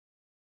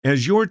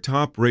As your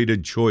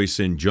top-rated choice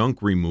in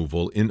junk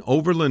removal in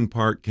Overland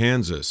Park,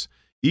 Kansas,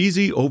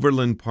 Easy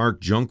Overland Park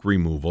Junk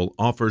Removal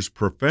offers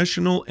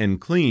professional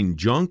and clean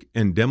junk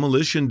and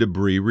demolition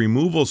debris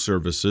removal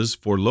services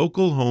for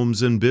local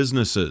homes and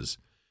businesses.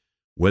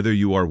 Whether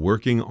you are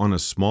working on a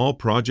small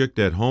project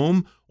at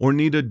home or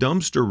need a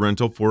dumpster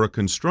rental for a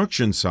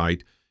construction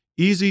site,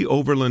 Easy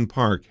Overland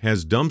Park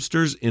has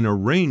dumpsters in a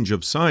range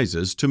of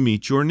sizes to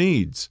meet your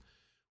needs.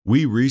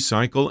 We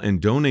recycle and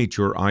donate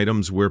your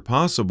items where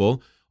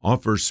possible,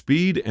 offer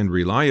speed and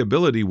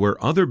reliability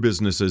where other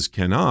businesses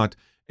cannot,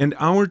 and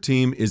our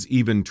team is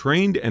even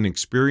trained and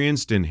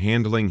experienced in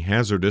handling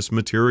hazardous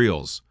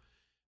materials.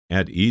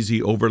 At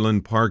Easy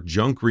Overland Park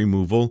Junk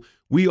Removal,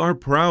 we are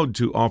proud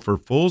to offer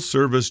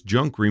full-service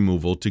junk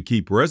removal to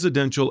keep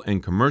residential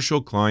and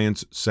commercial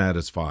clients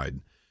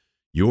satisfied.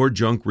 Your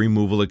junk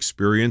removal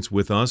experience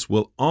with us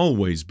will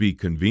always be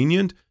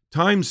convenient,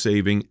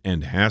 time-saving,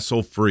 and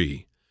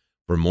hassle-free.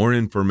 For more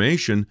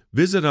information,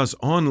 visit us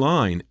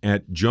online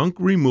at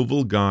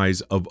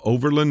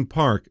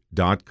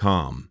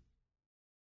junkremovalguysofoverlandpark.com.